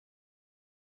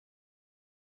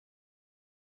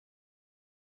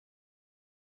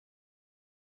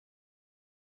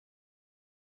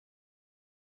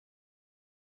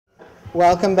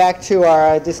Welcome back to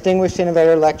our Distinguished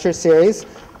Innovator Lecture Series.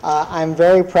 I'm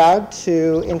very proud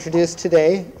to introduce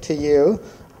today to you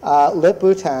Lip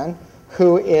Bhutan,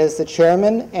 who is the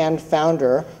chairman and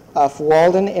founder of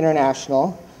Walden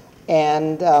International.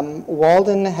 And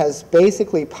Walden has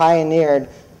basically pioneered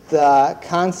the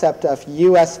concept of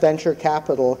U.S. venture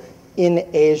capital in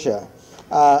Asia.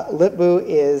 Lip Bu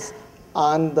is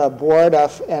on the board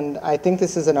of, and I think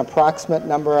this is an approximate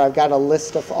number. I've got a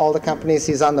list of all the companies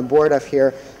he's on the board of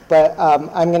here, but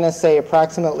I'm going to say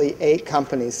approximately 8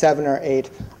 companies, 7 or 8.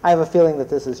 I have a feeling that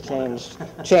this has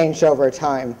changed over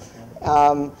time.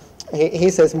 He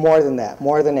says more than that,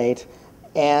 more than 8.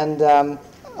 And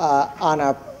on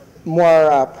a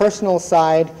more personal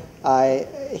side,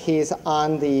 he's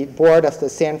on the board of the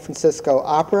San Francisco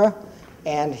Opera,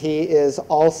 and he is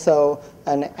also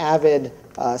an avid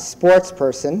sports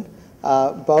person.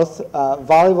 Both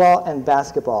volleyball and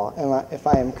basketball, if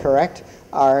I am correct,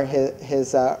 are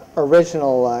his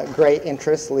original great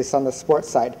interests, at least on the sports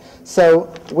side.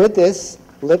 So with this,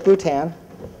 Lip Bhutan.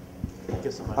 Thank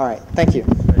you so much. All right, thank you.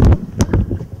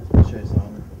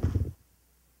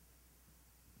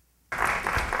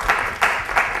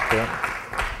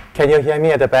 Can you hear me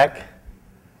at the back?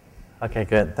 Okay,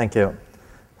 good. Thank you.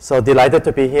 So delighted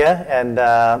to be here, and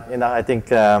I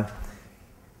think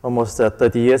almost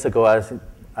 30 years ago,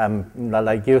 I'm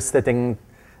like you sitting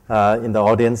in the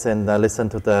audience and listen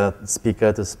to the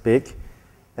speaker to speak.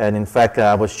 And in fact,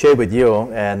 I will share with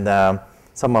you and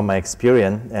some of my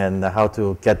experience and how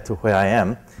to get to where I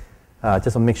am.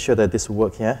 Just to make sure that this will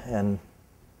work here. And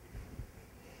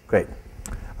great.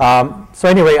 So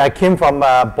anyway, I came from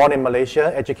born in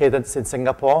Malaysia, educated in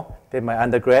Singapore, did my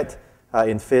undergrad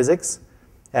in physics,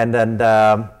 and then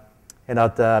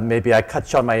maybe I cut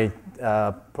short my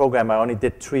program. I only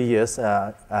did 3 years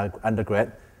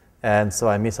undergrad, and so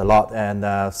I missed a lot.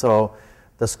 And so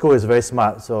the school is very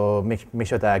smart, so make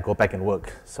sure that I go back and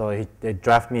work. So they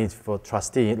draft me for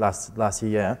trustee last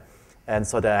year, and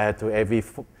so that I had to every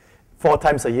 4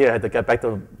 times a year I had to get back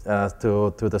to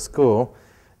the school.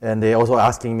 And they're also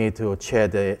asking me to chair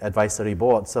the advisory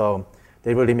board, so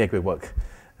they really make it work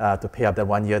to pay up that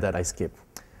 1 year that I skipped.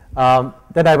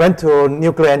 Then I went to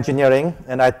nuclear engineering,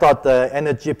 and I thought the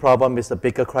energy problem is a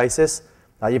bigger crisis,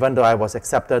 even though I was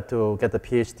accepted to get a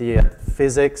PhD in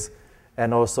physics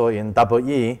and also in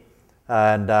EE.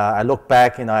 And I look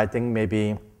back, I think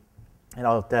maybe,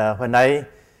 when I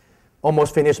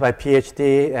almost finished my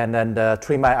PhD and then the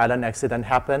 3 Mile Island accident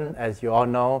happened, as you all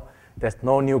know, there's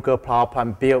no nuclear power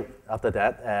plant built after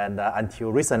that, and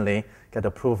until recently, get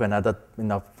approved another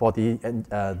 40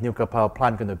 nuclear power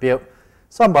plant going to build.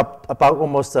 So I'm about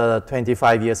almost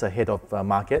 25 years ahead of the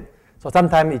market. So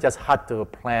sometimes it's just hard to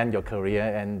plan your career,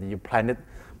 and you plan it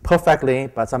perfectly,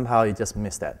 but somehow you just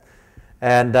miss that.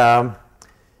 And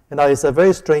it's a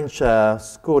very strange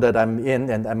school that I'm in,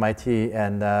 and MIT,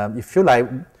 and you feel like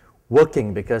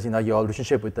working because your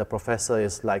relationship with the professor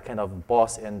is like kind of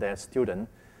boss and their student.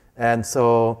 And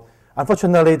so,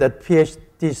 unfortunately, the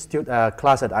PhD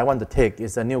class that I want to take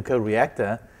is a nuclear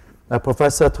reactor. The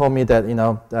professor told me that,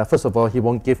 first of all, he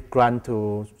won't give grant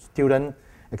to students,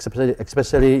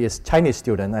 especially his Chinese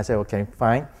student. I said, okay,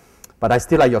 fine, but I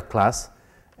still like your class.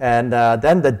 And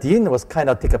then the dean was kind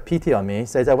of take a pity on me. He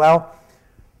said, well,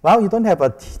 you don't have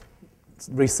a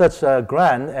research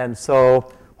grant, and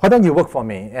so why don't you work for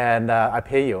me, and I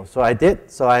pay you. So I did.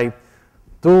 So I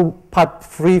do part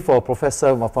free for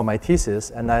professor for my thesis,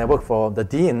 and I work for the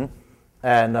dean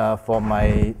and for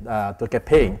my to get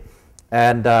paid.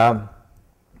 And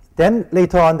then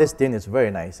later on, this dean is very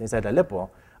nice. He said,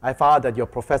 Lippo, I found out that your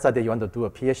professor that you want to do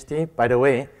a PhD. By the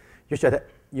way,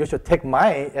 you should take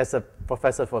mine as a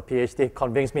professor for PhD.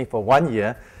 Convince me for 1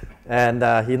 year, and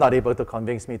he's not able to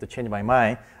convince me to change my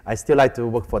mind. I still like to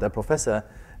work for the professor.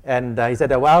 And he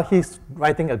said, well, he's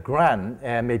writing a grant,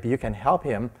 and maybe you can help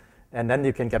him, and then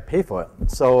you can get paid for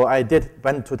it. So I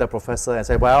went to the professor and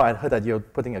said, well, I heard that you're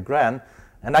putting a grant,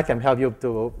 and I can help you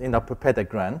to prepare the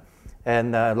grant.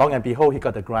 And long and behold, he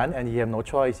got the grant, and he had no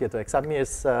choice. He had to accept me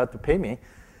as to pay me.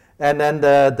 And then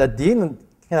the dean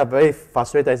very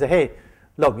frustrated. I said, hey,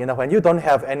 look, when you don't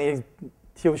have any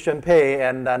tuition pay,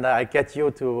 and then I get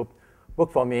you to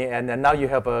work for me, and then now you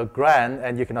have a grant,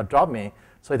 and you cannot drop me.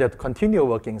 So you have to continue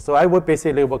working. So I would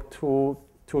basically work two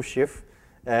shifts.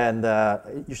 And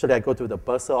usually I go to the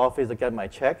bursar office to get my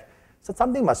check. So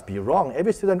something must be wrong.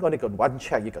 Every student only got 1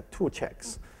 check, you got 2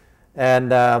 checks.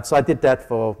 And so I did that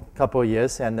for a couple of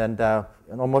years. And then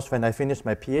and almost when I finished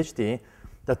my PhD,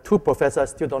 the 2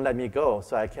 professors still don't let me go.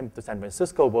 So I came to San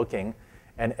Francisco working.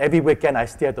 And every weekend I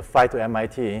still had to fly to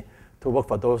MIT to work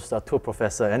for those 2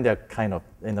 professors. And they're kind of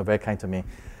very kind to me.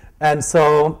 And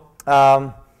so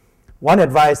one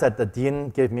advice that the dean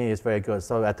gave me is very good.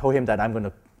 So I told him that I'm going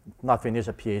to not finish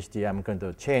a PhD, I'm going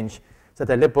to change. So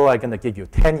the Lippo, I'm going to give you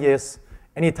 10 years,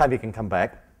 anytime you can come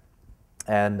back.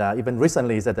 And even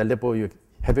recently, he said, Lippo,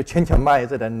 have you changed your mind?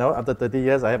 I said, no, after 30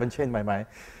 years, I haven't changed my mind.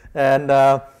 And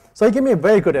so he gave me a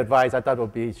very good advice I thought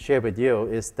would be shared with you,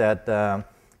 is that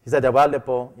he said, well,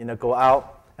 Lippo, go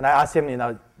out. And I asked him,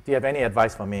 do you have any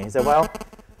advice for me? He said, well,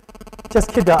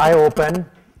 just keep your eye open,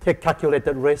 take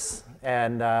calculated risks,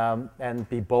 and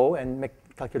be bold and make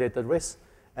calculated risks.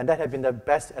 And that has been the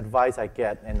best advice I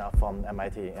get from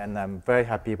MIT. And I'm very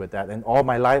happy with that. And all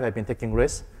my life, I've been taking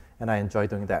risks, and I enjoy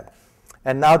doing that.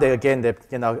 And now they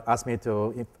asked me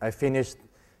to, if I finished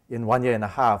in 1.5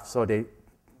 years, so they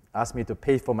asked me to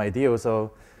pay for my deal.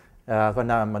 So for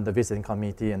now, I'm on the visiting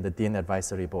committee and the Dean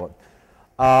Advisory Board.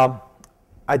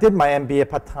 I did my MBA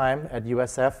part-time at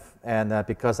USF, and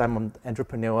because I'm an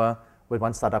entrepreneur with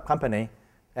one startup company.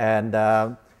 And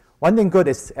one thing good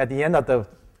is at the end of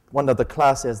one of the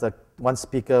classes, that one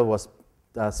speaker was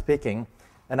speaking,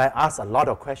 and I asked a lot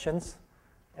of questions.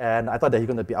 And I thought that he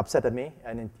was going to be upset at me.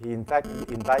 And he, in fact,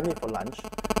 invited me for lunch.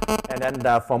 And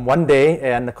then from one day,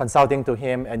 and consulting to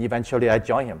him, and eventually I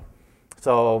joined him.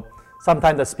 So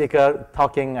sometimes the speaker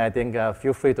talking, I think,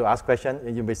 feel free to ask questions.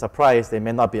 And you'll be surprised. They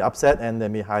may not be upset, and they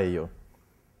may hire you.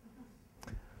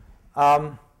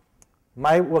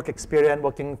 My work experience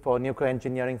working for nuclear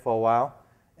engineering for a while.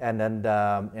 And then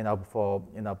for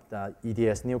the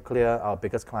EDS Nuclear, our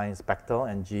biggest client is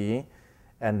Bechtel and GE.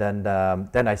 And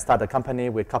then I started a company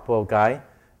with a couple of guys,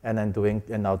 and then doing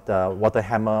the water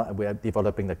hammer. We are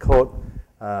developing the code.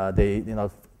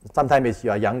 Sometimes you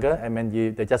are younger, and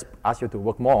then they just ask you to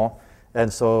work more.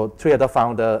 And so 3 other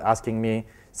founders asking me,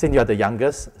 since you are the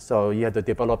youngest, so you have to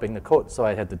developing the code. So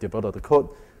I had to develop the code.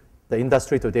 The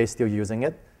industry today is still using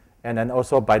it. And then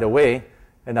also, by the way,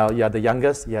 you are the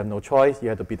youngest. You have no choice. You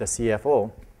have to be the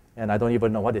CFO. And I don't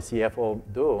even know what the CFO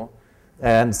do.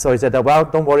 And so he said, well,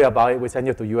 don't worry about it. We send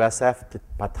you to USF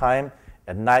part-time.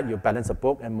 At night, you balance a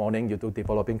book, and morning, you do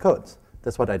developing codes.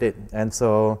 That's what I did. And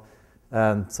so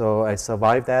I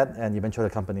survived that, and eventually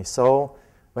the company sold,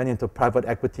 went into private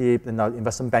equity,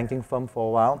 investment banking firm for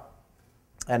a while.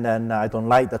 And then I don't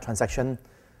like the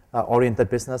transaction-oriented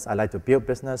business. I like to build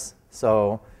business.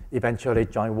 So eventually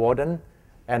joined Walden.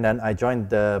 And then I joined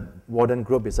the Walden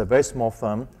Group. It's a very small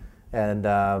firm. And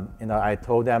I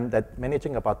told them that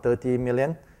managing about 30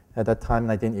 million at that time,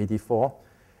 1984.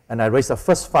 And I raised the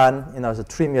first fund. It's a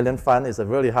 3 million fund. It's a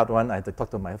really hard one. I had to talk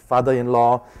to my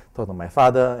father-in-law, talk to my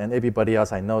father, and everybody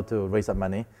else I know to raise up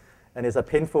money. And it's a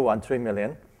painful one, 3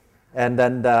 million. And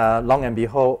then long and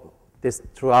behold,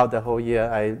 throughout the whole year,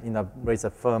 I raised a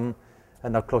firm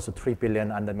close to 3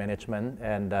 billion under management.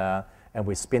 And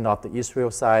we spin off the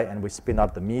Israel side, and we spin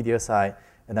off the media side.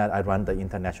 And then I run the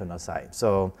international side.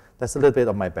 So that's a little bit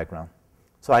of my background.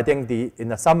 So I think in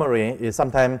the summary is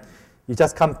sometimes you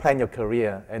just can't plan your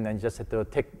career, and then you just have to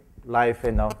take life,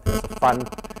 as a fun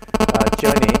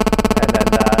journey, and then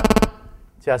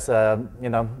just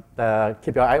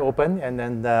keep your eye open, and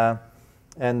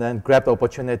then grab the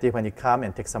opportunity when you come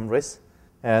and take some risks,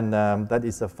 and that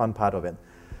is the fun part of it.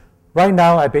 Right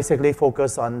now, I basically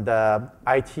focus on the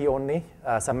IT only,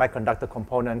 semiconductor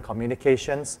component,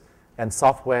 communications, and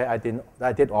software. I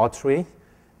did all 3.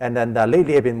 And then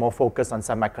lately, I've been more focused on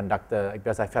semiconductor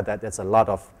because I felt that there's a lot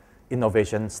of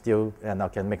innovation still, and I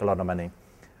can make a lot of money.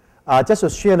 Just to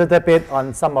share a little bit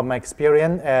on some of my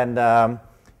experience. And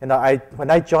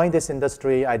when I joined this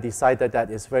industry, I decided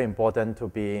that it's very important to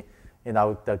be,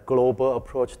 the global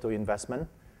approach to investment.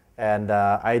 And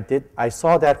I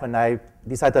saw that when I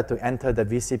decided to enter the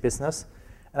VC business.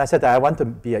 And I said that I want to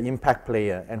be an impact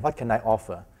player, and what can I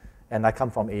offer? And I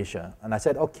come from Asia. And I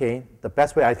said, okay, the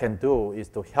best way I can do is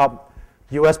to help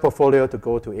US portfolio to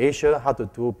go to Asia, how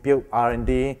to build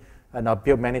R&D, and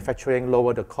build manufacturing,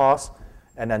 lower the cost,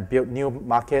 and then build new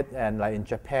market, and like in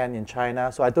Japan, in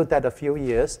China. So I did that a few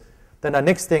years. Then the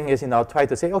next thing is, try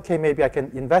to say, okay, maybe I can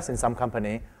invest in some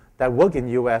company that work in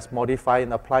US, modify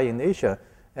and apply in Asia.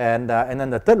 And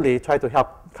then thirdly, try to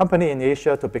help company in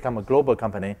Asia to become a global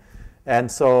company.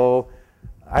 And so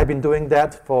I've been doing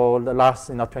that for the last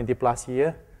 20 plus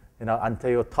years,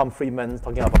 until Tom Friedman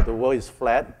talking about the world is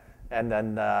flat, and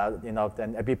then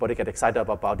then everybody get excited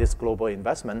about this global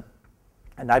investment,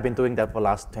 and I've been doing that for the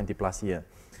last 20 plus years.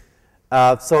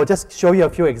 So just show you a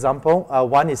few examples.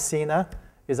 One is Sina,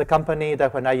 is a company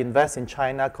that when I invest in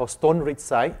China called Stone Ridge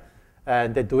Site,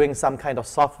 and they're doing some kind of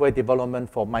software development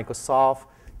for Microsoft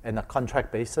on a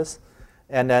contract basis,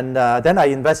 and then I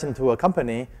invest into a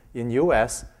company in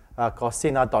US. Called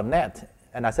Sina.net.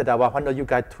 And I said, well, why don't you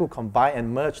guys two combine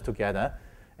and merge together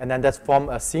And then that's from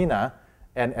Asina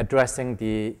and addressing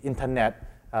the internet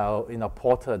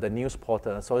portal, the news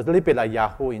portal. So it's a little bit like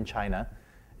Yahoo in China.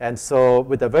 And so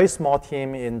with a very small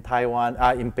team in Taiwan,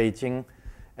 in Beijing,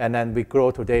 and then we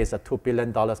grow today. It's a $2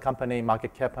 billion company,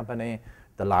 market cap company,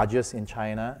 the largest in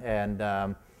China.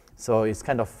 And so it's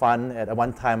kind of fun. At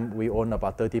one time, we own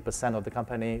about 30% of the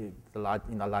company, the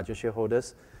largest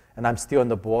shareholders. And I'm still on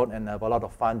the board and have a lot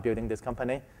of fun building this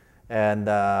company. And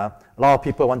a lot of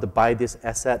people want to buy this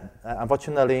asset.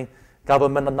 Unfortunately,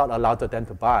 government are not allowed them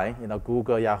to buy.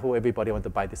 Google, Yahoo, everybody want to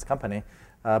buy this company.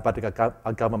 But the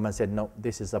government said, no,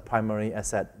 this is a primary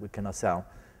asset we cannot sell.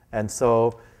 And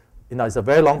so, it's a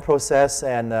very long process,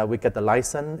 and we get the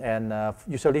license. And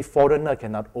usually, foreigner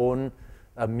cannot own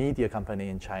a media company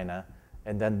in China.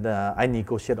 And then I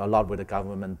negotiate a lot with the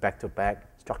government back-to-back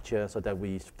structure so that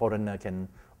foreigner can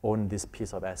own this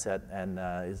piece of asset, and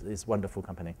it's a wonderful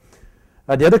company.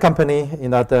 The other company,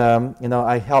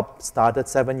 I helped started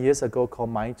 7 years ago called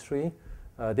Mindtree.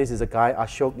 This is a guy,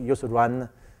 Ashok, used to run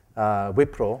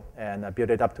Wipro and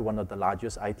built it up to one of the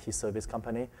largest IT service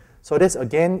company. So this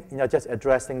again, just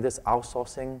addressing this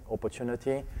outsourcing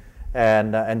opportunity,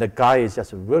 and the guy is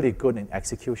just really good in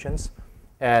executions.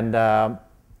 And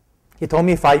he told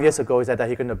me 5 years ago, he said that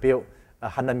he's going to build a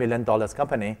 $100 million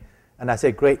company. And I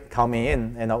said, great, count me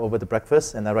in, over the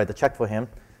breakfast, and I write a check for him.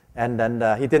 And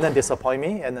then he didn't disappoint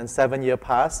me, and then 7 years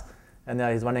passed, and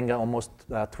he's running an almost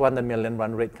 200 million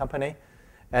run rate company.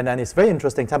 And then it's very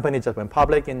interesting, company just went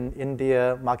public in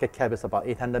India, market cap is about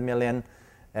 800 million,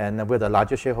 and we're the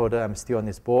largest shareholder, I'm still on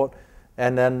his board.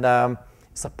 And then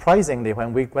surprisingly,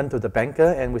 when we went to the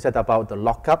banker and we said about the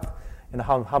lockup,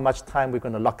 how much time we're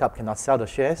going to lock up, cannot sell the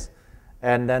shares,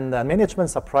 and then the management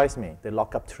surprised me, they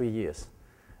lock up 3 years.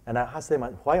 And I asked them,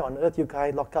 why on earth you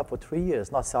guys lock up for 3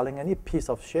 years, not selling any piece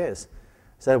of shares?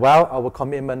 He said, well, our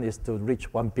commitment is to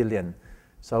reach 1 billion.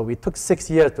 So we took 6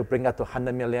 years to bring that to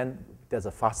 100 million. There's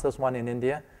the fastest one in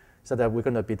India. So that we're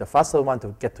going to be the fastest one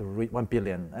to get to 1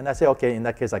 billion. And I said, okay, in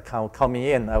that case, count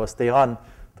me in. I will stay on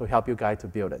to help you guys to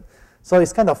build it. So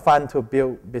it's kind of fun to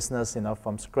build business,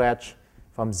 from scratch,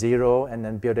 from zero, and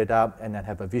then build it up, and then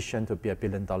have a vision to be a $1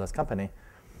 billion company.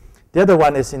 The other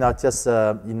one is, just,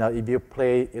 if you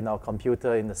play,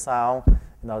 computer in the sound,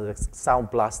 the sound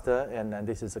blaster, and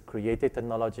this is a creative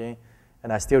technology.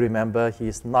 And I still remember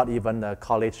he's not even a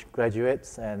college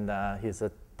graduate, and he's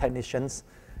a technician.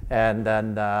 And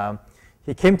then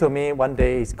he came to me one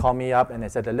day, he called me up, and he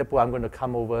said, Lip-Bu, I'm going to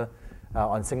come over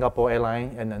on Singapore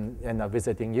Airlines and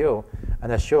visiting you.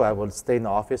 And I said, sure, I will stay in the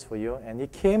office for you. And he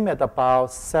came at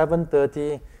about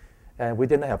 7:30, and we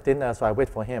didn't have dinner, so I wait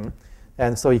for him.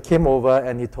 And so he came over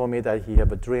and he told me that he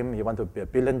had a dream, he wanted to be a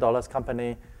 $1 billion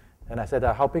company. And I said,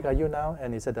 how big are you now?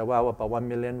 And he said, well, about 1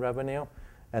 million revenue,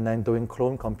 and then doing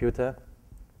clone computer.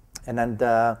 And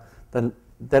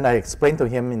then I explained to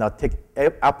him,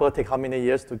 Apple take how many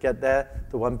years to get there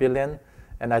to 1 billion?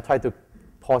 And I tried to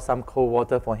pour some cold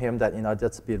water for him that,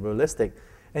 just be realistic.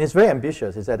 And he's very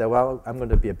ambitious. He said, well, I'm going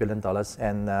to be $1 billion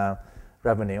in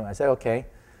revenue. I said, okay.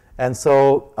 And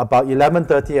so about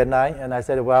 11:30 at night, and I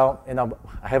said, well,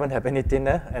 I haven't had any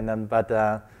dinner, and then, but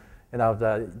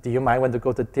do you mind when to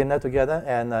go to dinner together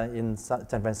and in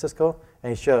San Francisco?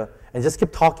 And he sure. And just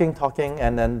keep talking,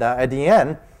 and then at the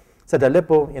end, said,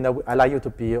 Lip-Bu, I'd like you to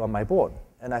be on my board.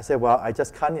 And I said, well, I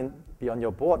just can't be on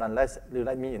your board unless you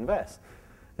let me invest.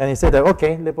 And he said,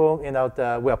 okay, Lip-Bu,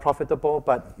 we are profitable,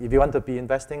 but if you want to be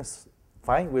investing,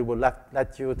 fine, we will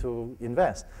let you to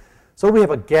invest. So we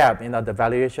have a gap, the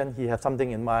valuation. He has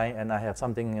something in mind, and I have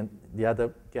something in the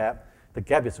other gap. The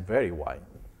gap is very wide.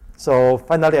 So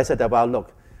finally, I said, well,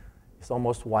 look, it's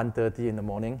almost 1:30 in the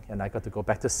morning, and I got to go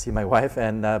back to see my wife.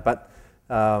 And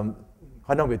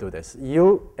why don't we do this?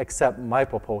 You accept my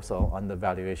proposal on the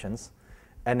valuations,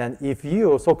 and then if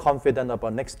you're so confident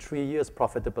about next 3 years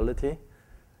profitability,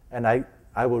 and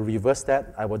I will reverse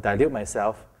that. I will dilute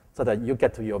myself so that you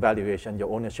get to your valuation, your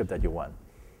ownership that you want.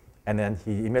 And then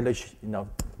he immediately,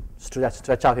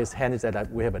 stretch out his hand and said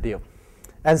that we have a deal.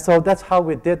 And so that's how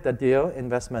we did the deal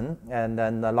investment. And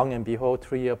then long and behold,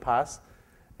 3 years passed,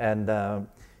 and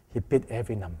he beat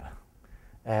every number.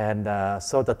 And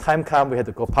so the time came, we had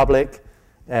to go public,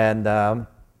 and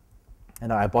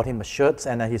I bought him a shirt,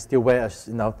 and he still wears,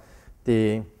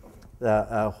 the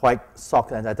white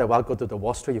sock. And I said, well, go to the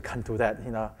Wall Street, you can't do that,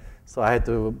 So I had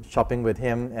to shopping with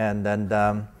him, and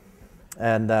then.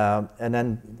 And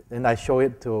then I show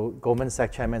it to Goldman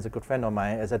Sachs chairman, is a good friend of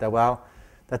mine. I said, well,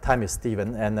 that time is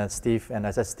Steven, and Steve, and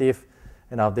I said, Steve,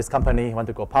 this company want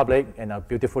to go public, and a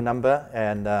beautiful number,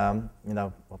 and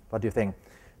what do you think?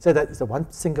 He said that it's a one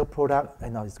single product,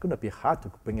 it's going to be hard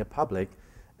to bring it public.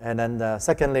 And then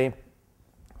secondly,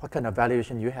 what kind of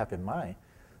valuation you have in mind?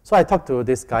 So I talked to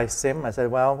this guy, Sim. I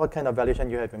said, well, what kind of valuation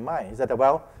you have in mind? He said,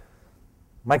 well,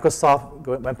 Microsoft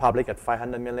went public at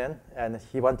 500 million, and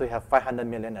he wanted to have 500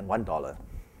 million and $1.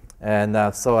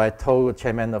 And so I told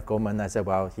chairman of Goldman, I said,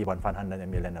 well, he wants 500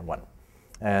 million and one.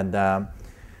 And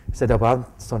he said, well,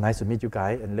 so nice to meet you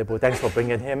guys, and Lip-Bu, thanks for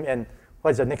bringing him. And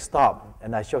what's the next stop?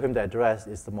 And I showed him the address.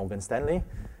 It's the Morgan Stanley.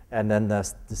 And then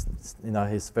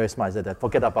he's very smart. He said,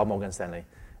 forget about Morgan Stanley,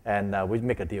 and we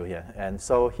make a deal here. And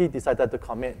so he decided to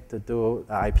commit to do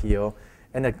IPO.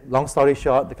 And long story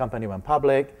short, the company went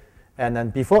public. And then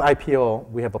before IPO,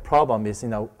 we have a problem. Is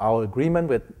our agreement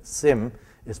with Sim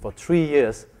is for 3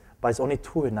 years, but it's only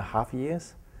 2.5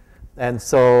 years. And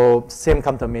so Sim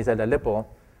come to me and said, Lip-Bu,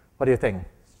 what do you think?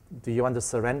 Do you want to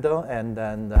surrender and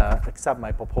then accept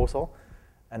my proposal?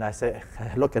 And I said,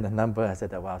 I look at the number. I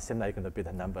said, well, Sim not going to beat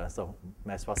the number, so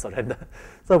might as well surrender.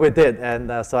 So we did,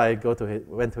 and so I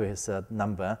went to his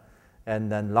number,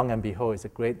 and then long and behold, it's a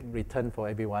great return for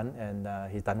everyone, and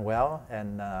he's done well,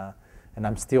 and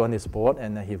I'm still on his board,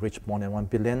 and he reached more than $1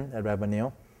 billion in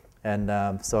revenue,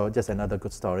 and so just another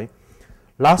good story.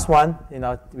 Last one,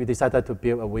 we decided to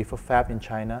build a wafer fab in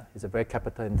China. It's a very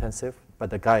capital intensive, but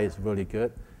the guy is really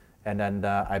good, and then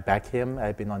I back him.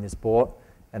 I've been on his board,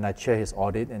 and I chair his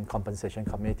audit and compensation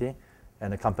committee,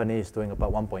 and the company is doing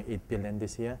about 1.8 billion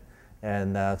this year.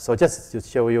 And so just to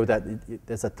show you that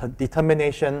there's a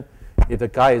determination. If the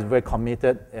guy is very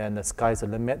committed, and the sky's the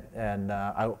limit, and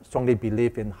I strongly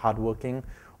believe in hardworking.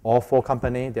 All 4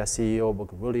 companies, their CEO work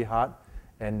really hard,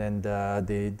 and then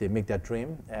they make their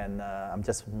dream, and I'm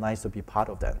just nice to be part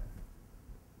of that.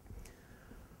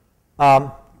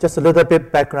 Just a little bit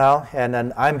background, and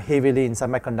then I'm heavily in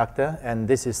semiconductor, and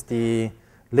this is the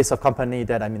list of companies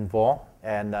that I'm involved,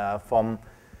 and from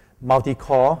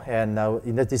multi-core, and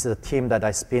this is a team that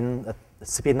I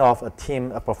spin off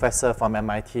a professor from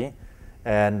MIT,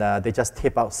 and they just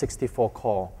tape out 64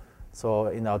 core.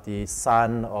 So the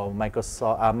Sun or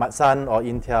Microsoft, Sun or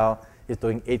Intel is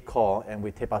doing 8 core, and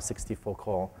we tape out 64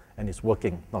 core, and it's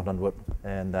working, knock on wood,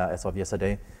 and as of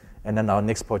yesterday. And then our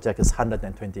next project is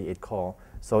 128 core.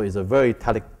 So it's a very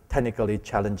technically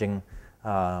challenging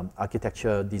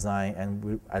architecture design,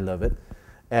 and I love it.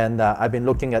 And I've been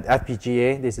looking at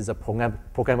FPGA. This is a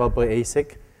programmable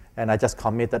ASIC, and I just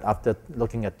committed after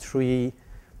looking at three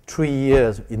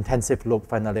years intensive look.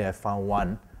 Finally, I found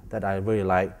one that I really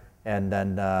like, and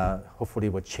then hopefully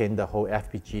will change the whole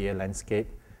FPGA landscape.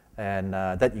 And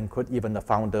that includes even the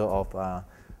founder of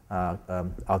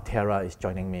Altera is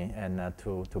joining me, and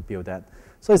to build that.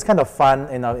 So it's kind of fun,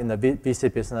 in the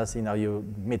VC business. You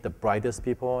meet the brightest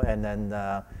people, and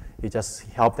then you just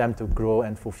help them to grow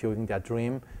and fulfilling their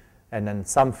dream. And then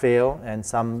some fail, and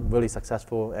some really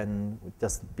successful, and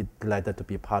just be delighted to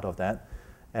be part of that.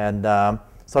 And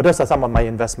so those are some of my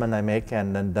investments I make,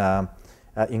 and then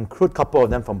include a couple of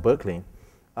them from Berkeley.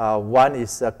 One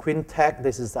is Quintech.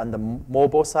 This is on the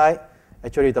mobile side.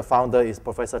 Actually, the founder is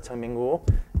Professor Cheng-Ming Wu,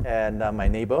 and my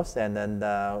neighbors. And then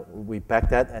we back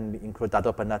that, and we include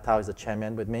Dato Panatau as the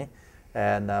chairman with me.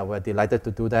 And we're delighted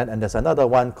to do that. And there's another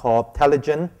one called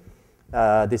Telligent.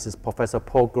 This is Professor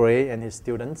Paul Gray and his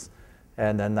students.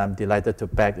 And then I'm delighted to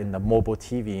back in the mobile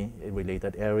TV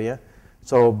related area.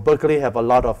 So Berkeley have a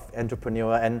lot of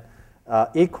entrepreneur. And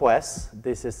eQuest,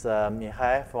 this is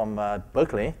Mihai from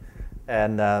Berkeley.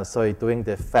 And so he's doing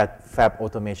the fab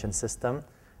automation system.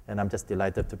 And I'm just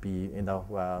delighted to be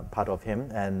part of him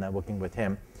and working with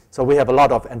him. So we have a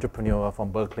lot of entrepreneurs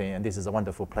from Berkeley, and this is a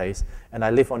wonderful place. And I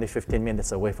live only 15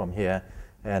 minutes away from here,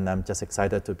 and I'm just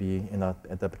excited to be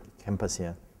at the campus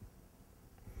here.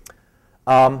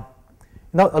 A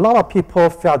lot of people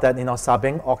felt that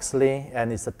Sarbanes-Oxley,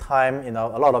 and it's a time,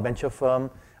 a lot of venture firm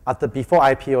before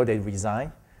IPO they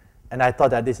resign, and I thought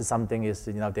that this is something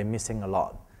they're missing a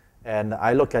lot. And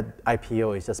I look at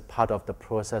IPO as just part of the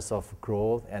process of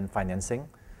growth and financing.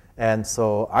 And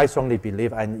so I strongly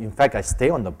believe, and in fact, I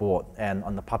stay on the board and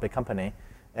on the public company,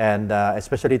 and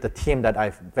especially the team that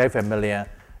I'm very familiar,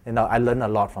 I learn a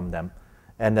lot from them.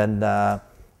 And then,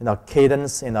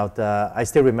 Cadence, I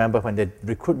still remember when they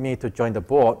recruit me to join the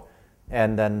board,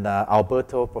 and then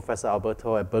Professor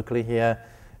Alberto at Berkeley here,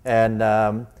 and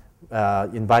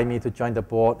invite me to join the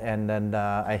board, and then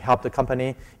I helped the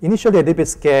company. Initially, a little bit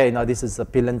scared. This is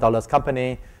 $1 billion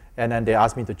company, and then they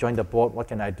asked me to join the board. What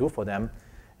can I do for them?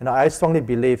 I strongly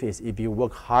believe is if you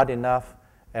work hard enough,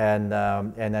 and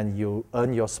then you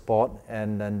earn your spot,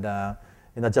 and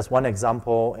then just one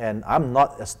example. And I'm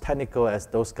not as technical as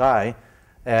those guys,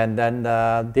 and then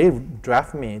they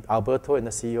draft me. Alberto and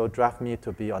the CEO draft me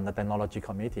to be on the technology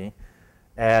committee,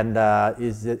 and I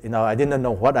didn't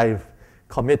know what I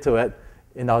commit to it,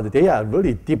 they are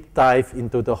really deep dive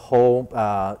into the whole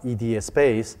EDA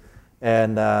space.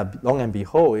 And long and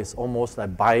behold, it's almost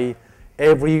like by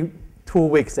every 2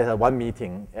 weeks there's one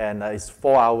meeting, and it's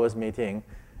 4 hours meeting.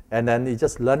 And then you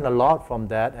just learn a lot from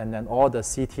that, and then all the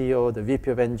CTO, the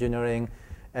VP of engineering,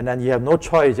 and then you have no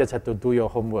choice, you just have to do your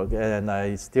homework. And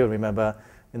I still remember,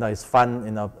 it's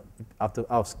fun, after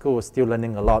our school, still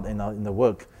learning a lot, in the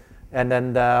work. And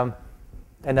then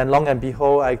long and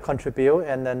behold, I contribute,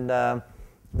 and then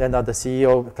the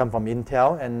CEO come from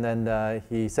Intel, and then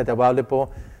he said, well,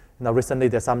 Lippo, recently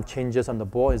there's some changes on the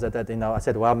board. Is that I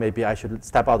said, well, maybe I should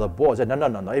step out of the board. He said,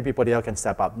 no, everybody else can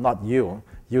step up, not you.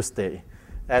 You stay.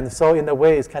 And so in a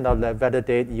way, it's kind of like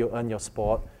validate, you earn your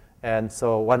spot. And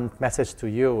so one message to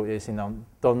you is,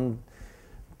 don't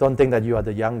think that you are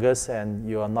the youngest and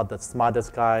you are not the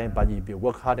smartest guy, but if you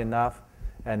work hard enough,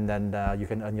 and then you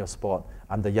can earn your spot.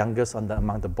 I'm the youngest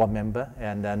among the board member,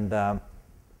 and then I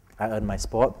earned my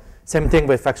spot. Same thing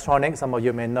with Flextronics. Some of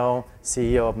you may know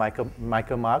CEO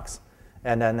Michael Marks,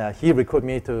 and then he recruited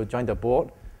me to join the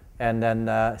board. And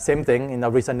then same thing,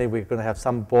 recently we're going to have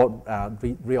some board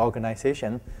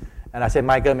reorganization. And I said,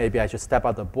 Michael, maybe I should step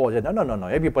out the board. He said, no,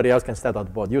 everybody else can step out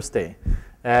the board, you stay.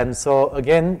 And so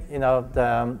again,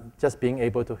 just being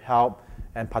able to help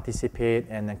and participate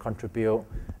and then contribute,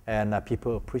 and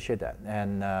people appreciate that.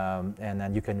 And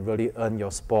then you can really earn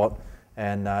your spot.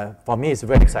 And for me, it's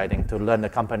very exciting to learn the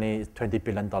company, $20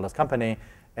 billion company,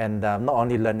 and not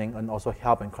only learning, and also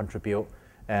help and contribute,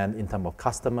 and in terms of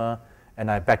customer. And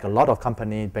I back a lot of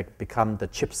companies become the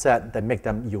chipset that make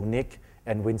them unique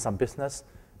and win some business.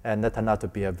 And that turned out to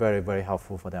be a very, very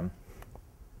helpful for them.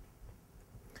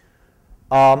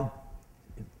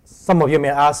 Some of you may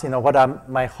ask, what are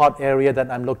my hot area that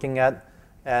I'm looking at?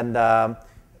 And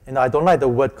I don't like the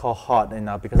word called hot,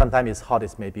 because sometimes it's hot,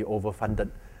 it's maybe overfunded.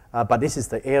 But this is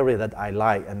the area that I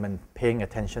like and been paying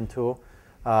attention to.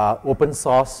 Open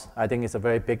source, I think, is a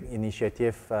very big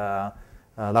initiative.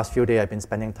 Last few days, I've been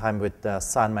spending time with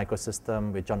Sun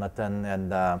Microsystem, with Jonathan,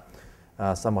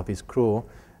 and some of his crew.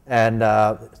 And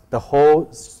the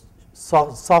whole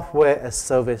software as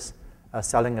service,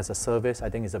 selling as a service, I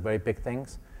think is a very big thing.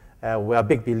 We're a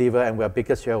big believer, and we're a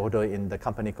biggest shareholder in the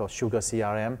company called Sugar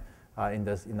CRM, in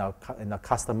the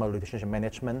customer relationship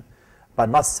management, but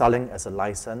not selling as a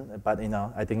license. But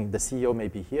I think the CEO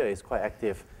maybe here is quite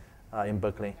active in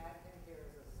Berkeley.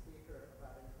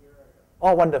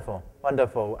 Oh, wonderful,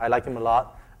 wonderful. I like him a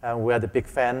lot. We're the big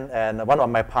fan. And one of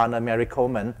my partner, Mary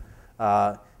Coleman,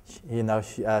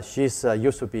 she's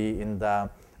used to be in the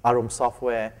Arum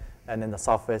software and in the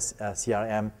software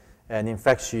CRM. And in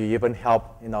fact, she even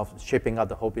helped, shaping out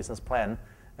the whole business plan.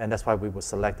 And that's why we were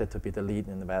selected to be the lead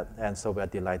in that. And so we're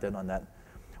delighted on that.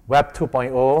 Web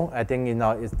 2.0, I think,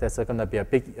 there's going to be a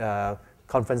big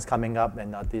conference coming up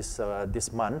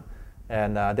this month.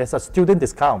 And there's a student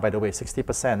discount, by the way,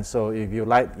 60%. So if you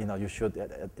like, you should,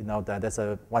 there's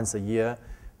a once a year,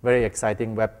 very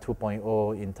exciting Web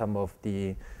 2.0 in terms of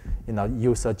the,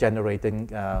 user generating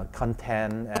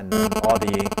content and all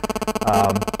the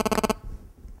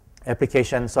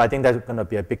applications. So I think that's going to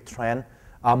be a big trend.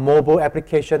 Mobile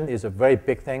application is a very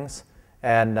big thing.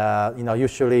 And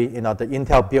usually, the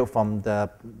Intel built from the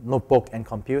notebook and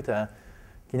computer.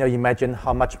 Imagine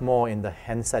how much more in the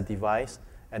handset device.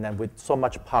 And then with so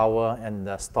much power and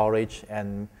storage,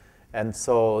 and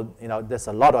so there's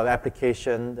a lot of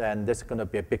application, and there's going to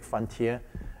be a big frontier.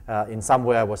 In some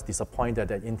way, I was disappointed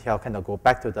that Intel kind of go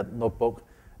back to that notebook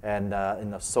and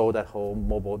sold that whole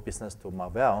mobile business to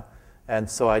Marvell. And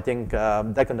so I think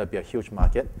that's going to be a huge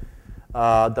market.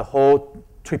 The whole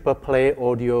triple play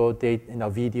audio,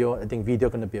 video. I think video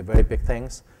going to be a very big thing.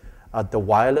 The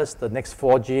wireless, the next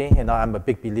 4G. I'm a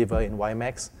big believer in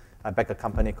WiMAX. I back a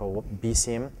company called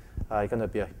BSIM. It's going to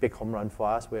be a big home run for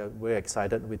us. We're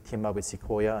excited. We team up with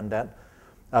Sequoia on that.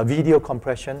 Video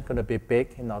compression going to be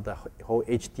big. The whole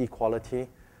HD quality.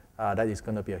 That is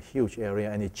going to be a huge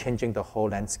area, and it's changing the whole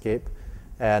landscape.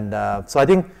 And so I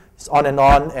think it's on.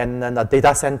 And then the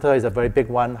data center is a very big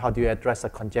one. How do you address the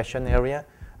congestion area?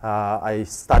 I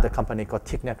started a company called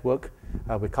TIC Network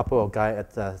with a couple of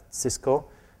guys at Cisco.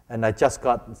 And I just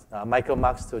got Michael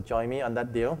Marks to join me on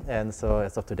that deal, and so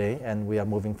as of today, and we are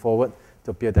moving forward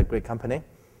to build a great company.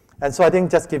 And so I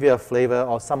think just give you a flavor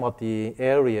of some of the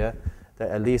area that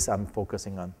at least I'm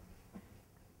focusing on.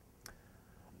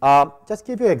 Just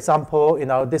give you an example,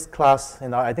 this class,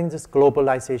 I think this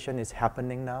globalization is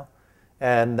happening now.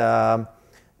 And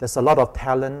there's a lot of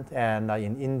talent, and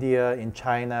in India, in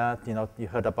China, you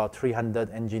heard about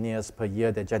 300 engineers per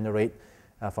year they generate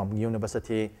from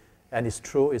university. And it's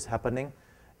true, it's happening.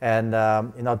 And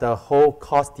the whole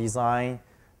cost design,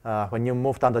 when you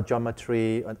move down the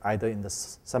geometry, either in the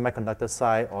semiconductor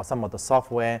side or some of the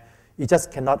software, you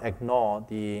just cannot ignore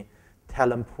the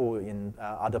talent pool in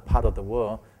other part of the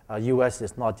world. US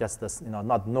is not just this,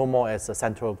 not no more as a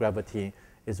central gravity.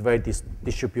 It's very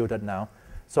distributed now.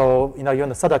 So, you want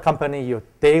to start a company,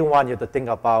 day one, you have to think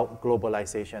about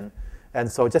globalization.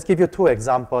 And so just give you two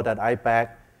examples that I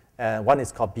back. One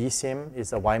is called BSIM,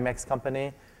 it's a WiMAX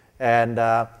company. And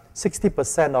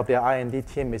 60% of their R&D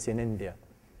team is in India.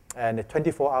 And the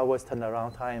 24 hours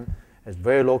turnaround time is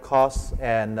very low cost,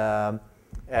 and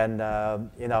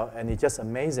it's just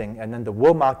amazing. And then the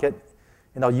world market,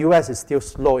 US is still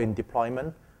slow in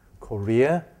deployment.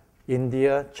 Korea,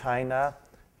 India, China,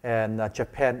 and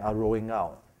Japan are rolling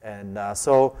out. And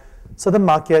so the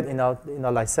market,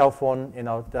 like cell phone,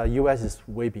 the US is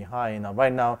way behind.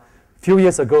 Right now, a few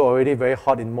years ago, already very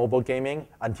hot in mobile gaming.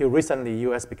 Until recently,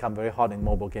 US become very hot in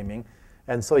mobile gaming.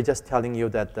 And so it's just telling you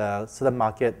that certain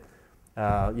market,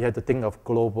 you have to think of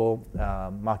global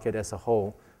market as a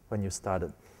whole when you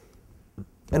started.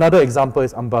 Another example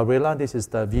is Umbrella. This is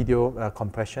the video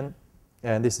compression.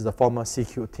 And this is the former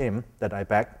CQ team that I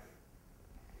back.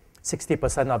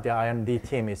 60% of the R&D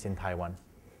team is in Taiwan.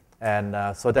 And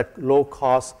so that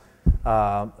low-cost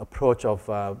approach of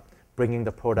bringing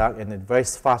the product in a very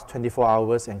fast 24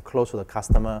 hours and close to the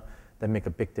customer, that make a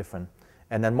big difference.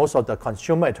 And then most of the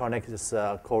consumer electronics is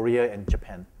Korea and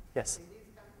Japan. Yes? In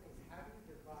these companies, how do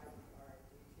you divide the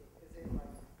R&D team? Is it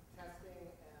like testing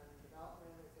and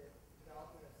development? Is it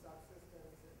development of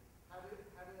subsystems? How do they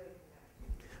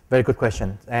connect? Very good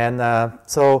question. And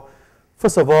so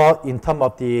first of all, in terms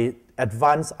of the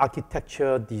advanced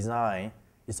architecture design,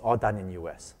 it's all done in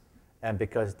US. And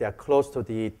because they're close to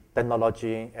the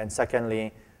technology, and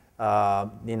secondly,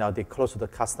 they're close to the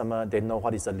customer, they know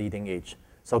what is the leading edge.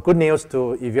 So good news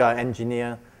to, if you are an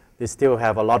engineer, they still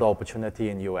have a lot of opportunity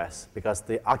in US because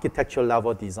the architectural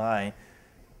level design,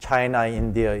 China,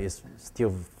 India is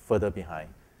still further behind.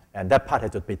 And that part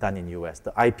had to be done in US.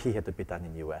 The IP had to be done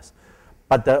in US.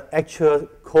 But the actual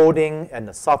coding and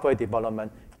the software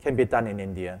development can be done in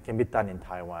India, can be done in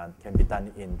Taiwan, can be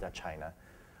done in China.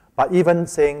 But even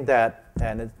saying that,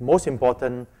 and the most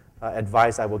important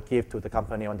advice I would give to the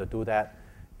company on to do that,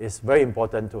 is very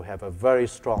important to have a very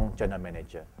strong general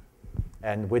manager.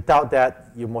 And without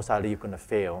that, you most likely you're going to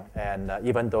fail. And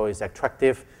even though it's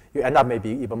attractive, you end up maybe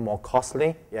even more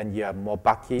costly, and you are more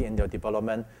bucky in your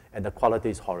development, and the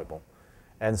quality is horrible.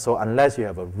 And so unless you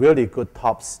have a really good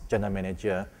top general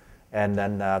manager, and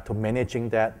then to managing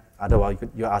that, otherwise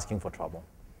you're asking for trouble.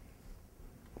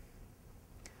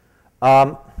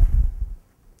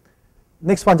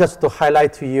 Next one, just to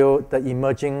highlight to you the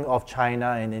emerging of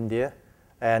China and India.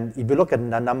 And if you look at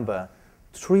the number,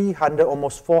 300,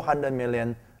 almost 400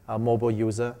 million mobile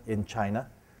users in China,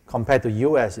 compared to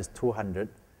US is 200.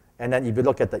 And then if you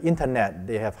look at the internet,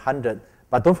 they have 100.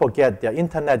 But don't forget, their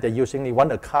internet, they're using only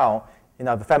one account.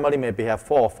 The family maybe have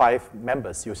 4 or 5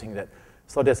 members using that.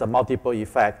 So there's a multiple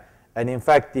effect. And in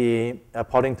fact,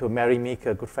 according to Mary Meek,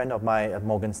 a good friend of mine at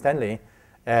Morgan Stanley,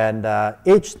 and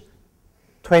age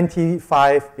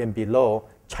 25 and below,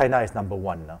 China is number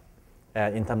 1 now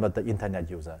in terms of the internet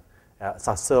user,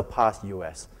 surpass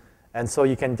US. And so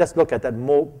you can just look at that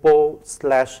mobile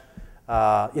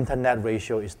 / internet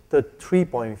ratio is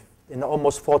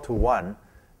almost 4 to 1,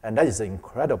 and that is an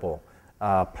incredible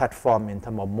platform in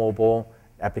terms of mobile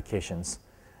applications.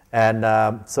 And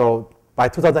so by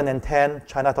 2010,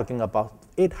 China talking about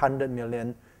 800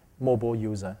 million mobile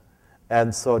users.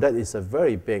 And so that is a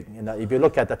very big, if you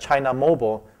look at the China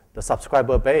mobile, the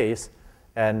subscriber base,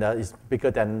 and it's bigger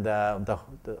than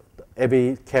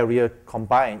every carrier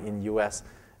combined in US.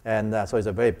 And so it's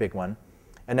a very big one.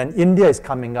 And then India is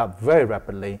coming up very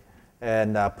rapidly.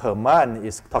 And per month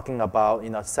is talking about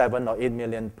 7 or 8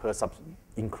 million per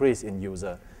increase in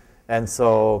user. And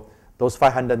so those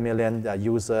 500 million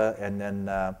user, and then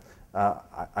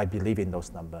I believe in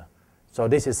those numbers. So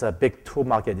this is a big tool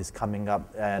market is coming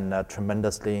up, and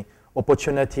tremendously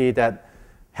opportunity that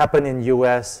happen in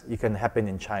US, it can happen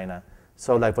in China.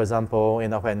 So like for example,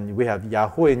 when we have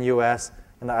Yahoo in US,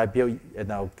 and I built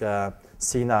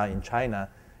Sina in China,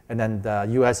 and then the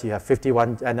US you have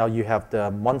 51, and now you have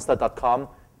the Monster.com,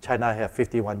 China have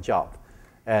 51 jobs.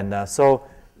 And so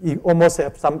you almost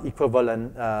have some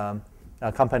equivalent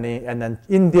company, and then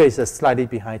India is slightly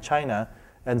behind China.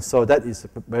 And so that is a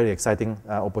very exciting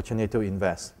opportunity to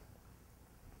invest.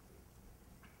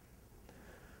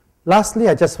 Lastly,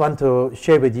 I just want to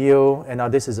share with you, and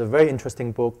this is a very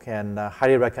interesting book, and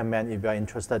highly recommend if you are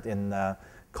interested in,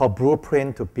 called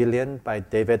Blueprint to Billion by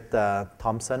David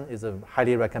Thompson. It's a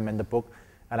highly recommended book,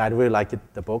 and I really like it,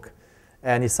 the book.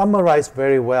 And he summarized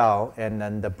very well and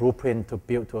then the blueprint to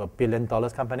build to $1 billion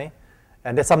company.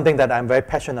 And that's something that I'm very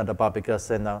passionate about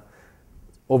because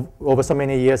over so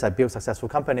many years I built a successful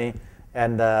company.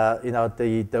 And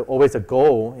always the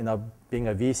goal, being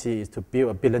a VC is to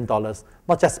build $1 billion,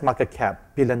 not just market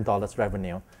cap, $1 billion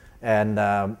revenue. And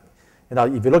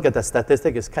if you look at the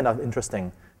statistic, it's kind of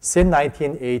interesting. Since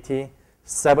 1980,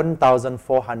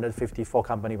 7,454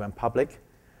 companies went public.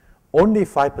 Only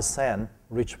 5%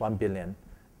 reached 1 billion,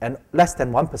 and less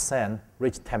than 1%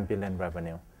 reached 10 billion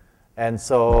revenue. And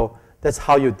so that's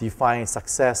how you define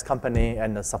success company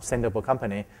and a sustainable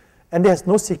company. And there's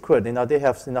no secret. They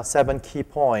have 7 key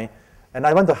points, and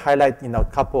I want to highlight a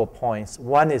couple of points.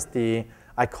 One is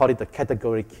I call it the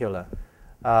category killer.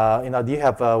 You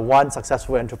have one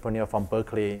successful entrepreneur from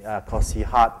Berkeley called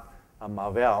Sihat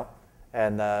Marvell,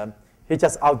 and he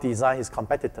just out-designed his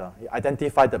competitor. He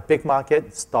identified the big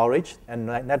market, storage and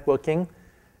networking,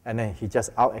 and then he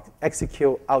just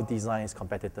out-designed his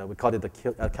competitor. We call it the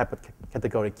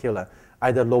category killer.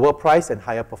 Either lower price and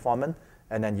higher performance,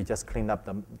 and then you just clean up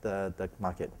the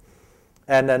market.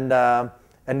 And then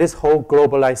and this whole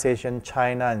globalization,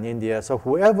 China and India, so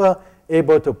whoever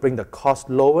able to bring the cost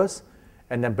lowest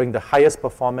and then bring the highest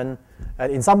performance,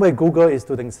 and in some way Google is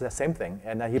doing the same thing,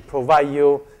 and he provide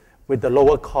you with the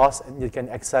lower cost, and you can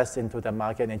access into the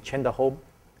market and change the whole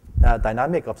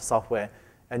dynamic of software.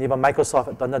 And even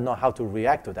Microsoft doesn't know how to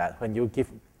react to that when you give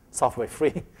software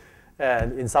free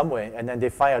and in some way. And then they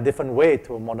find a different way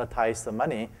to monetize the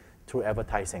money through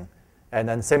advertising. And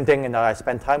then same thing, I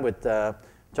spent time with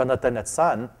Jonathan at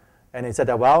Sun, and he said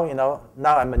that, well,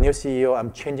 now I'm a new CEO,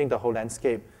 I'm changing the whole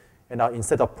landscape.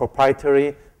 Instead of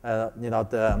proprietary,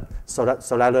 the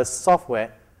Solaris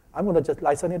software, I'm going to just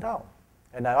license it out.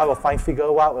 And I will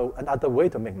figure out another way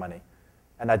to make money.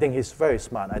 And I think he's very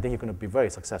smart. I think he's going to be very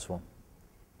successful.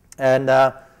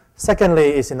 And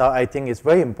secondly is, I think it's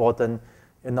very important,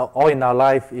 all in our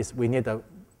life is we need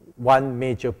one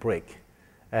major break.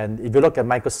 And if you look at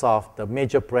Microsoft, the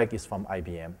major break is from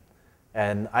IBM.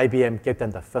 And IBM gave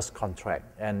them the first contract.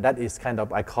 And that is kind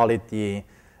of, I call it the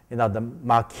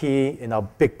marquee,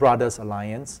 Big Brothers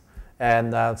Alliance.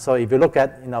 And so if you look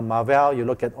at, Marvell, you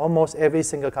look at almost every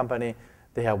single company,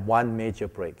 they have one major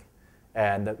break.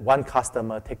 And one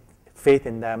customer take faith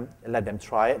in them, let them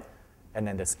try it, and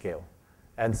then they scale.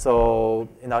 And so,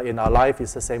 in our life,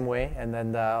 it's the same way. And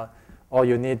then all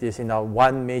you need is,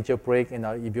 one major break.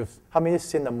 How many of you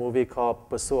seen a movie called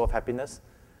Pursuit of Happiness?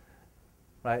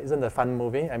 Right? Isn't it a fun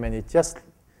movie? I mean,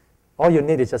 all you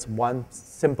need is just one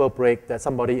simple break that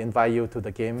somebody invite you to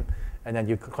the game, and then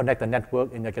you connect the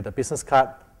network, and you get a business card,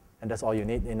 and that's all you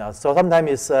need. So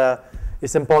sometimes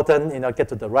it's important, get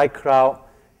to the right crowd,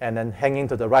 and then hanging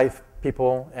to the right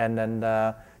people, and then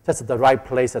just at the right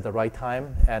place at the right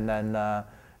time, and then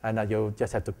you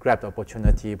just have to grab the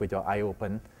opportunity with your eye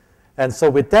open. And so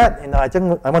with that,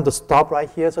 I want to stop right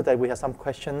here so that we have some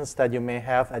questions that you may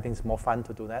have. I think it's more fun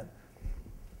to do that.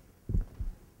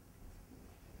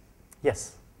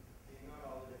 Yes? Being on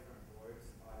all the different boards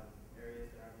on areas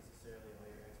that aren't necessarily all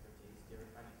your expertise, do you ever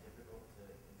find it difficult to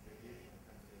contribute when it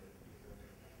comes to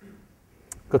building?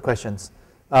 Good questions.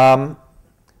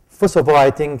 First of all,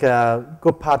 I think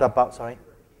good part about, sorry?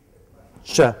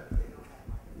 Sure.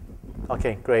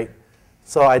 Okay, great.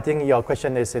 So I think your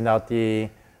question is on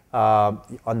the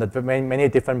many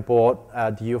different boards,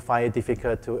 do you find it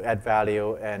difficult to add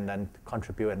value and then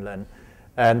contribute and learn?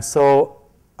 And so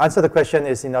answer the question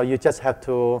is, you just have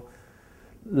to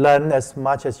learn as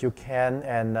much as you can.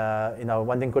 And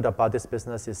one thing good about this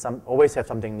business is always have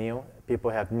something new.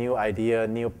 People have new idea,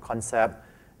 new concept,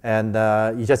 and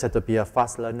you just have to be a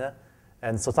fast learner.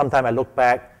 And so sometimes I look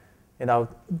back,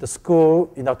 the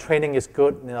school, training is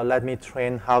good. Let me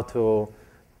train how to,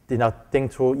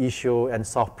 think through issue and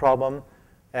solve problem.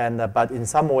 And but in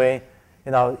some way,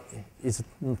 it's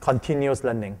continuous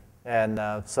learning.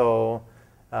 And so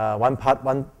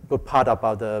one good part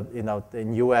about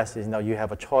in US is you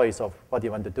have a choice of what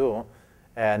you want to do,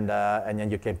 and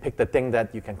then you can pick the thing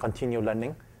that you can continue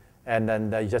learning, and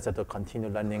then you just have to continue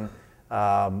learning.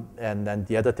 And then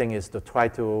the other thing is to try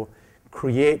to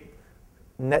create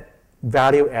net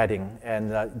value adding,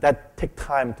 and that take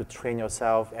time to train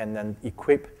yourself and then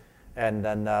equip and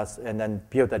then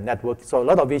build a network. So a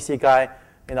lot of VC guy,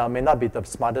 may not be the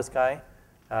smartest guy.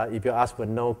 If you ask for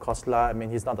No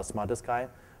Kostler, he's not the smartest guy,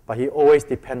 but he always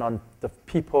depends on the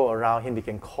people around him he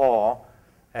can call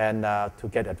and to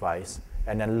get advice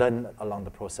and then learn along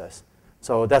the process.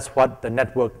 So that's what the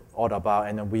network all about.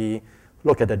 And then we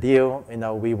look at the deal,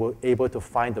 we were able to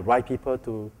find the right people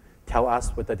to tell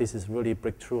us whether this is really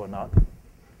breakthrough or not,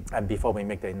 and before we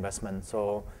make the investment.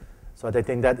 So So I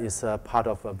think that is part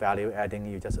of value adding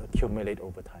you just accumulate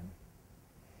over time.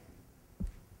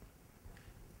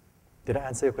 Did I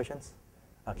answer your questions?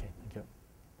 Okay, thank you.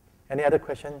 Any other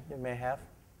question you may have?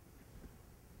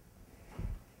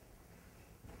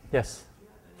 Yes? Do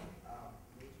you have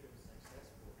any major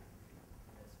successful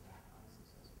investment,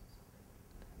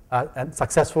 unsuccessful, something? And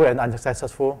successful and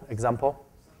unsuccessful example?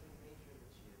 Something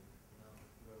major that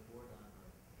you were bored on, or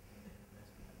an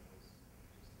investment that was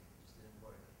just didn't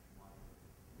work.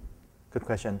 Good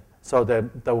question. So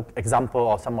the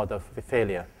example of some of the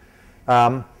failure.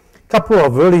 Couple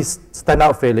of really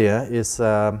standout failure is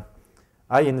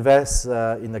I invest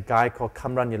in a guy called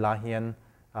Kamran Ilahian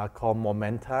called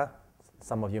Momenta.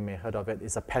 Some of you may have heard of it.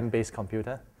 It's a pen-based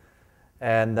computer.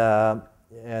 And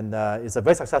it's a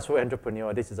very successful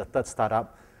entrepreneur. This is a third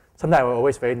startup. Sometimes I'm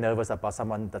always very nervous about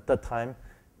someone the third time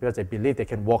because they believe they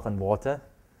can walk on water.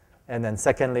 And then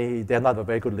secondly, they're not a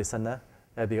very good listener.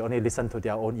 They only listen to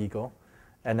their own ego.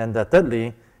 And then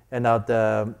thirdly,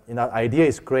 the idea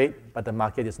is great, but the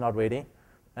market is not ready.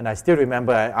 And I still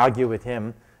remember I argued with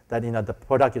him that the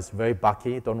product is very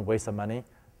bucky. Don't waste the money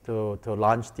to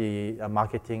launch the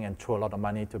marketing and throw a lot of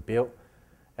money to build.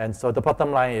 And so the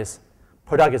bottom line is,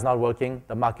 product is not working,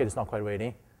 the market is not quite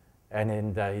ready,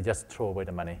 and then he just threw away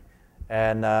the money.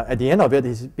 And at the end of it,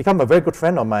 he's become a very good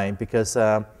friend of mine because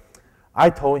I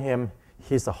told him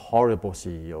he's a horrible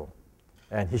CEO,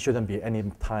 and he shouldn't be any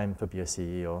time to be a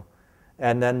CEO.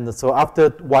 And then, so after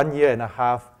 1 year and a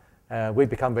half, we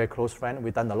become very close friends.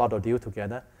 We've done a lot of deals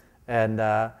together. And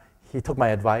he took my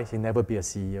advice, he never be a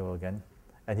CEO again.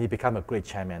 And he became a great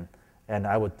chairman. And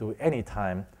I would do any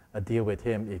time a deal with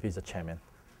him if he's a chairman.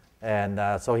 And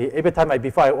so every time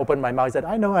before I opened my mouth, he said,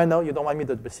 I know, you don't want me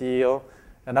to be CEO.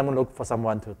 And I'm going to look for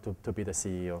someone to be the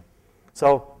CEO.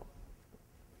 So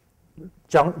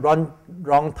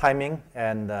wrong timing,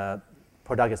 and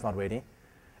product is not ready.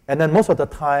 And then most of the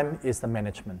time is the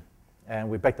management. And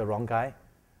we back the wrong guy.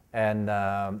 And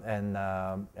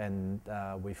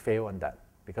we fail on that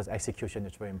because execution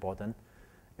is very important.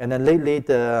 And then lately,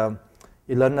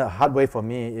 it learned the hard way for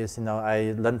me is,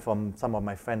 I learned from some of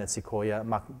my friends at Sequoia,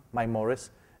 Mike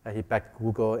Morris. He backed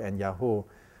Google and Yahoo.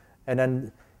 And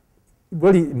then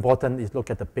really important is look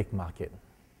at the big market.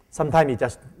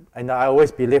 Sometimes I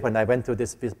always believe when I went to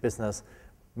this business,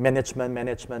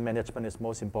 management is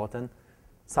most important.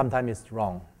 Sometimes it's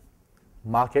wrong.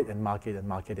 Market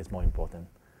is more important.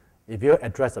 If you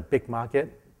address a big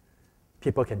market,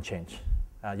 people can change.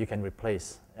 You can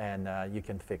replace and you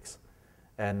can fix.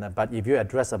 But if you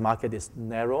address a market is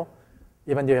narrow,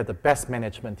 even if you have the best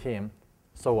management team,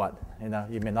 so what?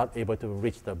 You may not be able to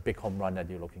reach the big home run that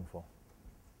you're looking for.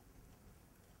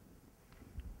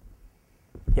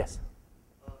 Yes?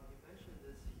 You mentioned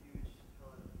this huge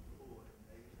talent pool in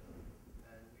Asia,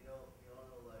 and we all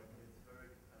know it's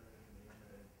very competitive in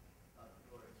Asia, and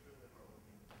people are extremely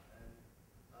hardworking. And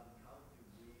how do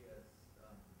we as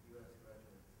U.S.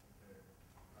 graduates compare?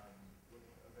 What advantages do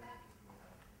we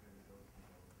have compared to those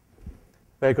people?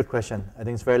 Very good question. I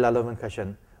think it's a very relevant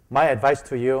question. My advice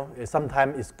to you is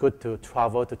sometimes it's good to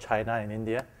travel to China and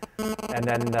India, and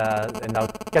then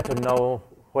get to know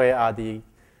where are the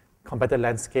competitive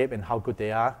landscape and how good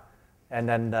they are. And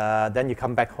then you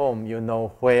come back home, you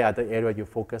know where are the area you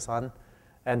focus on.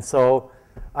 And so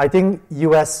I think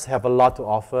US have a lot to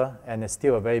offer, and it's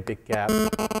still a very big gap,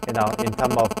 in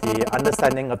terms of the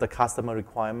understanding of the customer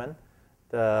requirement,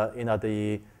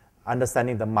 the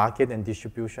understanding the market and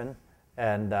distribution.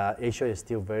 And Asia is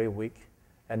still very weak,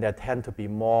 and there tend to be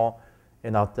more,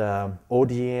 the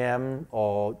ODM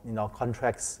or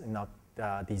contracts,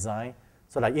 design.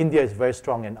 So like India is very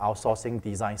strong in outsourcing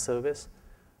design service,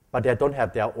 but they don't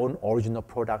have their own original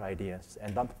product ideas,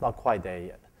 and not quite there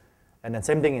yet. And then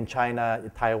same thing in China, in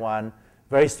Taiwan,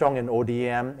 very strong in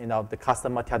ODM. The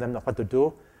customer tell them what to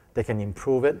do, they can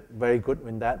improve it, very good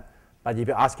in that. But if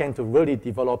you ask them to really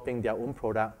developing their own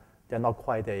product, they're not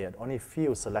quite there yet. Only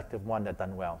few selective ones that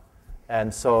done well.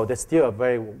 And so there's still a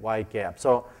very wide gap.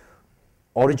 So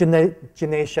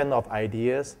origination of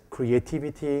ideas,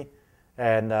 creativity,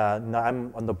 and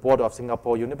I'm on the board of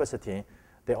Singapore University.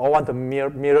 They all want to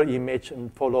mirror image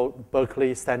and follow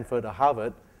Berkeley, Stanford, or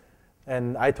Harvard.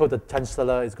 And I told the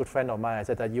chancellor, is a good friend of mine, I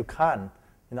said that you can't,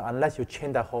 unless you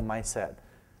change that whole mindset.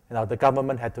 The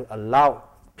government had to allow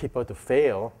people to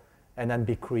fail and then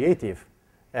be creative.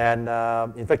 And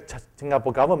in fact,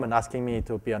 Singapore government asking me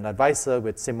to be an advisor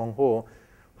with Simon Ho.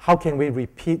 How can we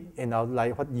repeat,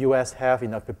 like what US have,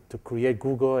 to create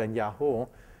Google and Yahoo?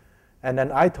 And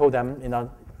then I told them,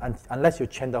 unless you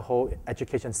change the whole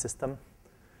education system,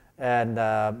 and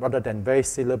rather than very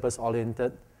syllabus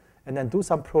oriented, and then do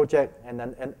some project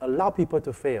and allow people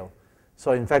to fail.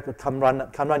 So in fact,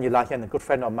 Kamran Ilahian, a good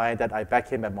friend of mine that I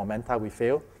backed him at Momenta, we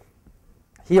failed.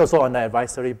 He also on the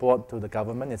advisory board to the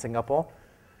government in Singapore.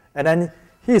 And then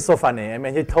he's so funny. I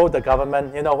mean, he told the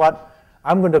government, you know what,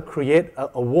 I'm going to create an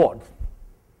award.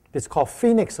 It's called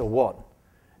Phoenix Award.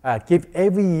 Give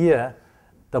every year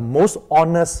the most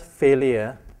honest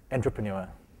failure entrepreneur.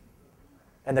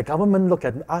 And the government looked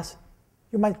at us,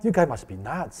 you guys must be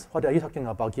nuts. What are you talking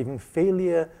about giving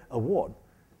failure award?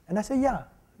 And I said, yeah,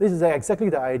 this is exactly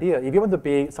the idea. If you want to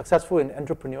be successful in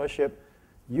entrepreneurship,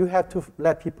 you have to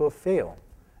let people fail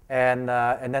and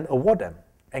then award them,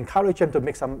 encourage them to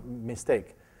make some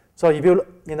mistake. So if you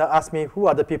ask me who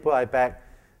are the people I back,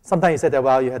 sometimes you say that,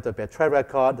 well, you have to be a track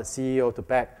record, the CEO to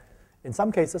back. In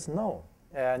some cases, no.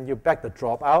 And you back the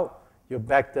dropout, you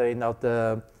back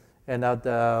the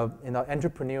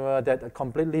entrepreneur that are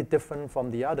completely different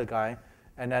from the other guy,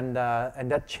 and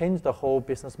that changed the whole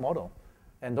business model.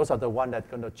 And those are the ones that are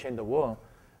going to change the world.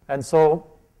 And so,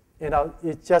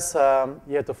 it's just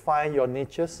you have to find your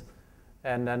niches,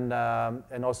 and then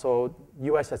and also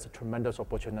U.S. has a tremendous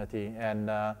opportunity. And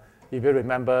if you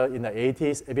remember, in the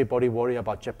 80s, everybody worried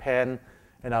about Japan,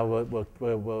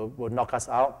 will knock us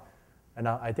out. And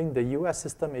I think the U.S.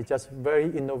 system is just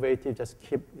very innovative, just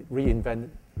keep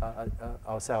reinventing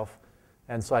ourselves.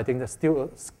 And so I think there's still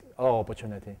a lot of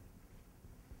opportunity.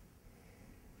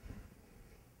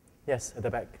 Yes, at the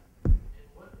back. In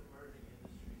what emerging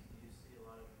industries do you see a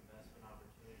lot of investment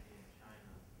opportunity in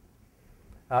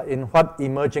China? In what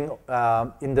emerging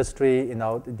industry,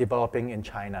 developing in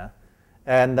China?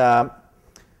 And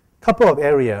couple of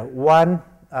areas. One,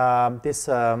 this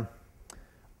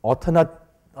alternate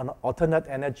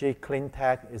energy, clean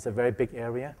tech is a very big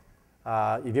area.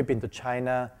 If you've been to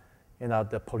China,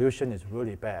 the pollution is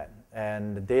really bad.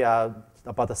 And they are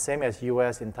about the same as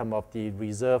US in terms of the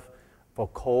reserve for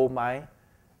coal mine.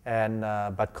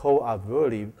 But coal are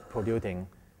really polluting.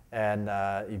 And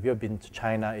if you've been to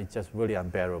China, it's just really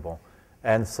unbearable.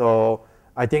 And so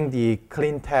I think the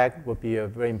clean tech would be a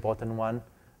very important one.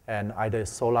 And either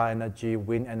solar energy,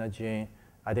 wind energy,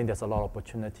 I think there's a lot of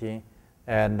opportunity.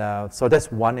 And so that's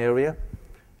one area.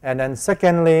 And then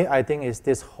secondly, I think is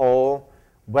this whole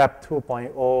Web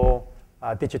 2.0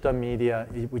 digital media,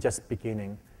 we're just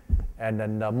beginning. And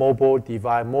then the mobile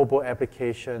device, mobile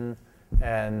application,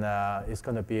 and it's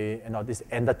going to be, this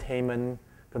entertainment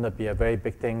going to be a very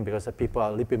big thing because the people are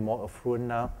a little bit more affluent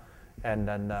now, and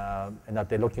then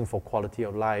they're looking for quality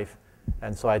of life.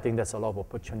 And so I think there's a lot of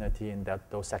opportunity in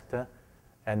those sectors.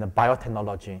 And the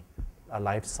biotechnology,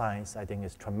 life science, I think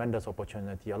is tremendous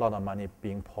opportunity. A lot of money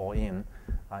being poured in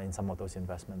some of those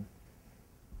investments.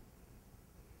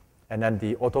 And then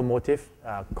the automotive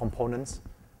components,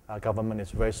 government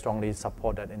is very strongly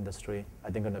support that industry. I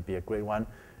think going to be a great one.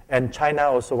 And China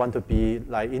also want to be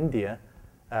like India.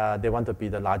 They want to be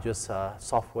the largest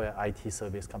software IT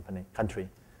service country.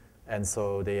 And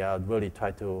so they are really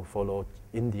try to follow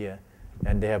India.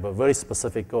 And they have a very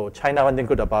specific goal. China, one thing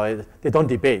good about it, they don't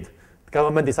debate. The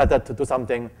government decided to do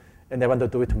something, and they want to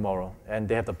do it tomorrow. And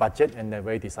they have the budget, and they're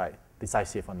very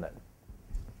decisive on that.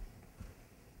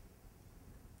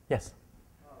 Yes?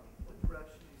 What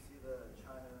direction do you see the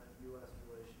China-U.S.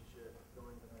 relationship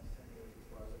going the next 10 years as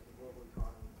far as the global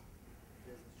economy,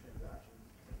 business transactions?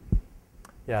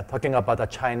 Yeah, talking about the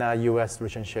China-U.S.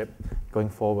 relationship going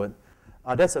forward.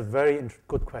 That's a very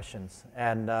good question.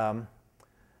 And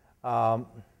I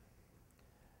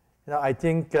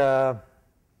think, and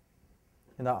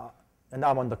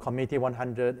I'm on the Committee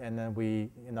 100, and then we,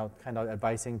 kind of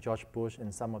advising George Bush in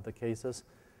some of the cases.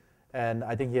 And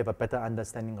I think he have a better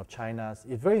understanding of China.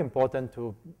 It's very important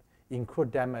to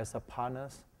include them as a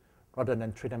partners rather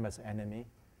than treat them as enemy.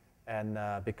 And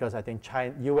because I think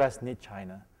U.S. need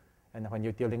China. And when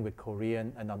you're dealing with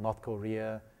Korean and North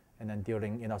Korea, and then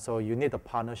dealing, so you need a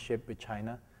partnership with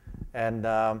China. And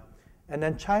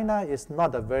then China is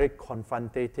not a very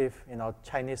confrontative,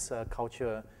 Chinese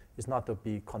culture is not to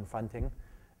be confronting.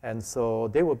 And so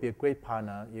they will be a great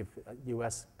partner if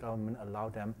U.S. government allow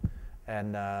them.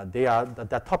 And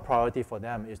the top priority for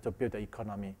them is to build the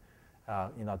economy,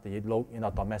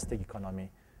 the domestic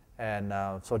economy. And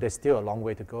so there's still a long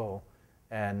way to go.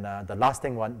 And the last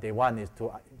thing they want is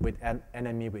to with an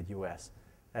enemy with U.S.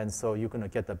 And so you're going to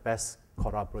get the best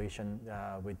collaboration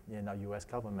with U.S.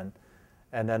 government.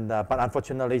 And then, but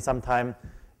unfortunately, sometimes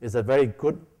it's a very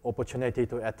good opportunity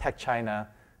to attack China,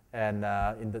 and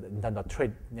in terms of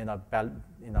trade,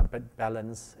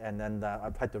 balance, and then I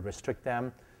try to restrict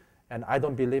them. And I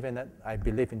don't believe in it. I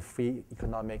believe in free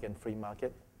economic and free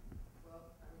market. Well,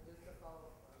 just to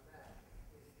follow up on that,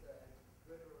 is the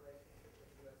good relationship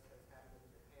the U.S. has had with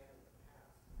Japan in the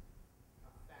past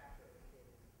a factor in the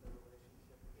relationship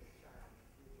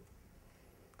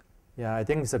Yeah, I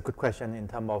think it's a good question in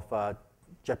terms of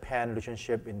Japan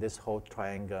relationship in this whole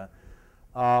triangle.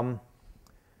 Um,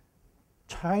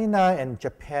 China and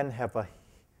Japan have a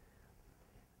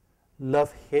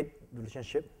love-hate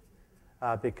relationship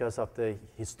because of the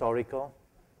historical.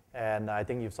 And I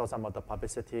think you saw some of the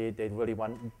publicity. They really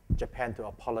want Japan to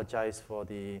apologize for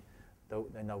the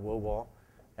World War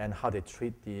and how they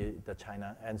treat the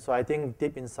China. And so I think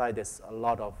deep inside there's a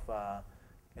lot of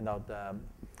the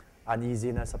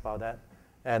uneasiness about that.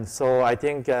 And so I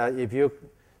think if you're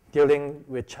dealing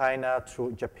with China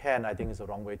through Japan, I think it's the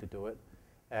wrong way to do it.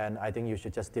 And I think you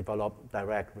should just develop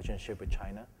direct relationship with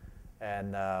China.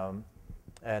 And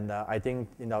I think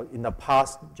in the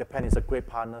past, Japan is a great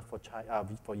partner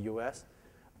for US.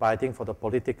 But I think for the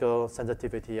political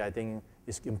sensitivity, I think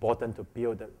it's important to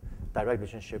build a direct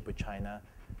relationship with China,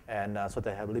 and so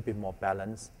they have a little bit more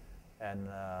balance. And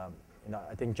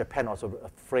I think Japan also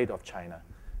afraid of China,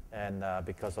 and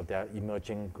because of their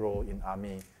emerging growth in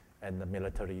army and the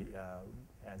military.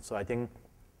 And so I think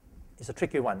it's a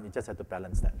tricky one. You just have to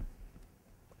balance that.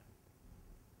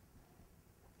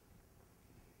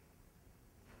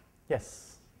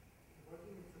 Yes.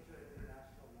 Working in such an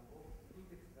international level, do you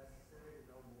think it's necessary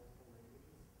to know multiple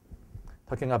languages?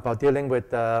 Talking about dealing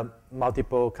with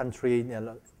multiple countries,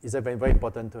 is it very, very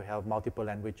important to have multiple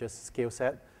languages skill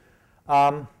set?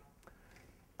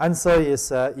 Answer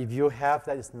is if you have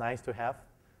that, it's nice to have.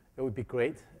 It would be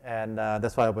great, and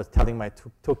that's why I was telling my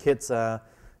two kids,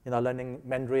 learning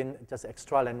Mandarin, just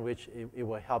extra language, it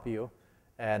will help you,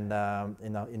 and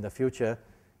in the future,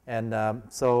 and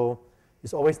so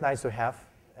it's always nice to have.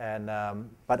 And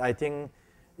but I think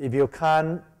if you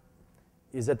can't,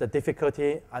 is it the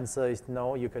difficulty? Answer is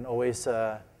no. You can always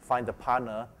find a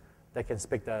partner that can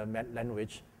speak the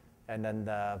language, and then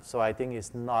so I think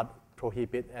it's not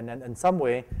prohibited. And then in some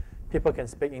way, people can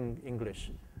speak in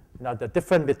English. The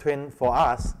difference between for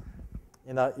us,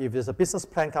 if there's a business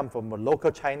plan come from a local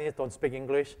Chinese don't speak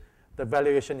English, the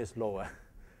valuation is lower.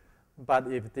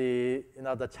 But if the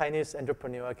Chinese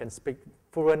entrepreneur can speak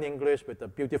fluent English with a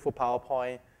beautiful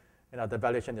PowerPoint, the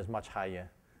valuation is much higher.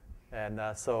 And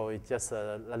so it's just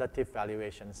relative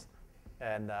valuations.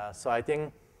 And so I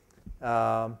think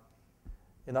a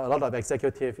lot of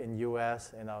executives in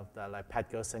US, like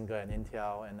Pat Gelsinger and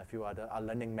Intel and a few other are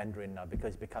learning Mandarin now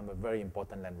because it's become a very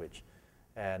important language,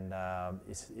 and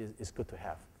it's good to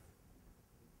have.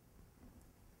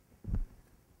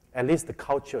 At least the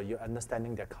culture, you're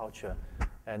understanding their culture.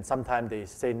 And sometimes they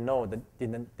say no,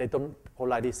 they don't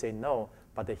politely say no,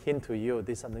 but they hint to you,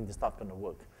 this is something that's not going to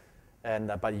work.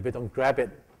 And but if you don't grab it,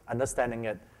 understanding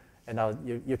it,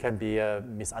 you can be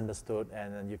misunderstood,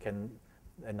 and you can,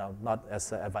 not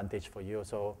as an advantage for you.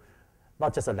 So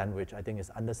not just a language, I think it's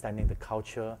understanding the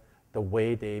culture, the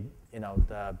way they,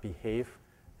 behave.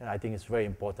 And I think it's very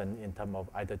important in terms of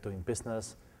either doing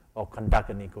business or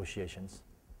conducting negotiations.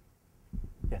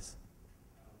 Yes.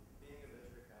 Being a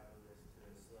venture capitalist to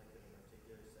select a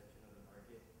particular section of the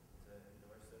market to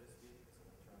endorse, so to speak, this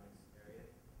electronics area,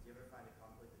 do you ever find a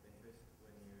conflict of interest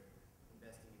when you're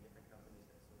investing in different companies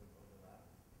that sort of overlap?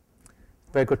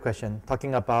 Very good question.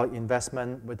 Talking about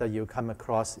investment, whether you come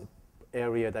across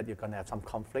area that you're going to have some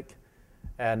conflict,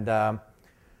 and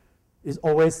it's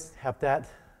always have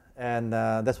that, and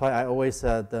that's why I always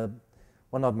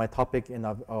one of my topic, I'm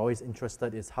always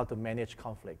interested is how to manage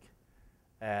conflict.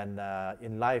 And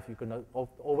in life, you're going to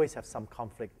always have some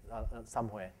conflict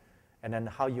somewhere. And then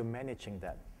how you're managing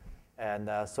that. And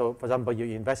so, for example, you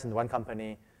invest in one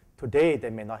company. Today,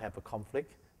 they may not have a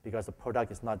conflict because the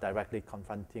product is not directly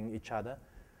confronting each other.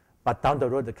 But down the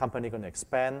road, the company is going to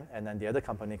expand, and then the other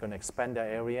company is going to expand their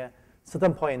area.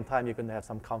 Certain point in time, you're going to have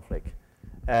some conflict.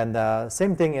 And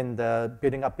same thing in the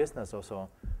building up business also.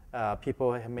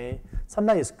 People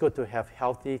sometimes it's good to have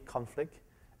healthy conflict,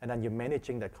 and then you're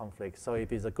managing that conflict. So if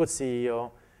he's a good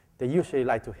CEO, they usually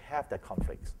like to have that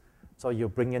conflict. So you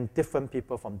bring in different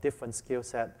people from different skill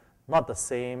set, not the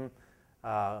same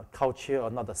culture or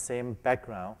not the same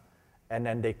background, and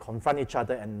then they confront each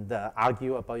other and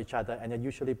argue about each other, and then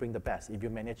usually bring the best if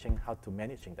you're managing how to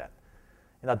managing that.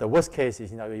 The worst case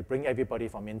is you bring everybody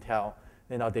from Intel,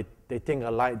 they think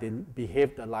alike, they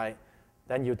behave alike,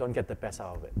 then you don't get the best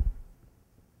out of it.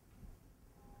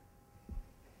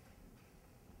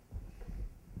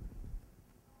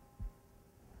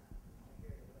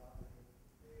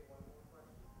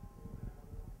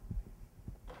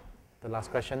 The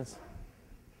last questions?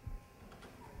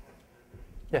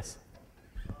 Yes.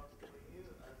 When you,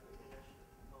 as an Asian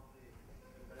company,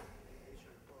 invest in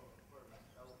Asian firms,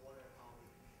 I was wondering how the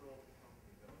control of the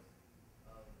company goes.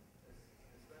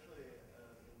 Especially in,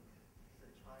 say,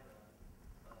 China,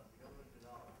 the government do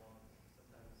not want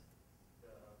sometimes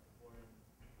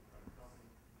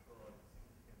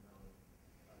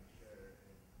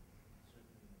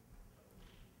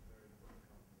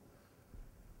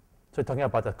So talking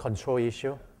about the control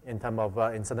issue in terms of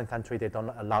in certain countries they don't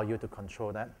allow you to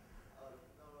control that. Not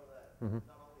only that, Mhm.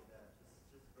 not only that,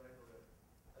 just regular,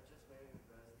 just maybe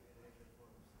investing in major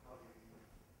forms.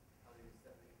 How do you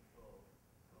set the control?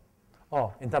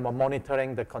 Oh, in terms of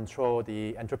monitoring the control,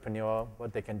 the entrepreneur,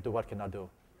 what they can do, what cannot do.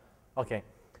 Okay.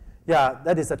 Yeah,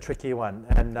 that is a tricky one.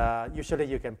 And usually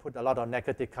you can put a lot of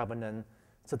negative covenant,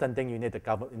 certain things you need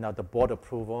the board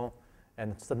approval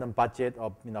and certain budget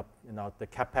or the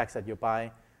capex that you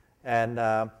buy. And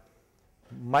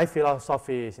my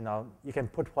philosophy is, you can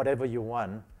put whatever you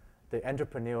want. The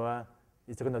entrepreneur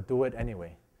is going to do it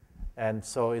anyway. And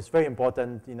so it's very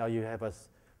important, you have a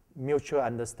mutual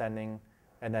understanding,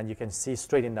 and then you can see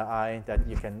straight in the eye that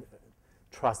you can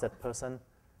trust that person.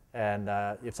 And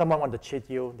if someone wants to cheat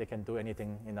you, they can do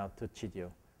anything, to cheat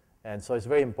you. And so it's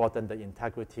very important, the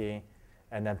integrity,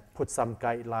 and then put some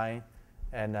guideline.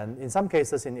 And then in some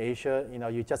cases in Asia,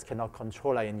 you just cannot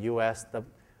control. Like in US,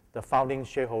 the founding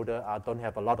shareholder don't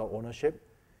have a lot of ownership.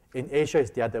 In Asia,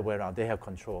 it's the other way around. They have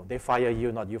control. They fire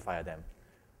you, not you fire them.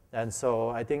 And so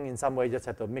I think in some way you just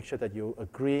have to make sure that you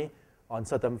agree on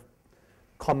certain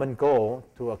common goal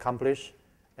to accomplish,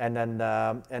 and then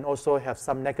and also have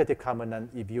some negative covenant.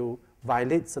 If you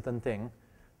violate certain thing,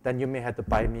 then you may have to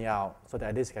buy me out so that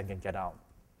at least I can get out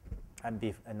and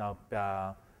be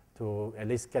to at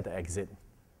least get the exit.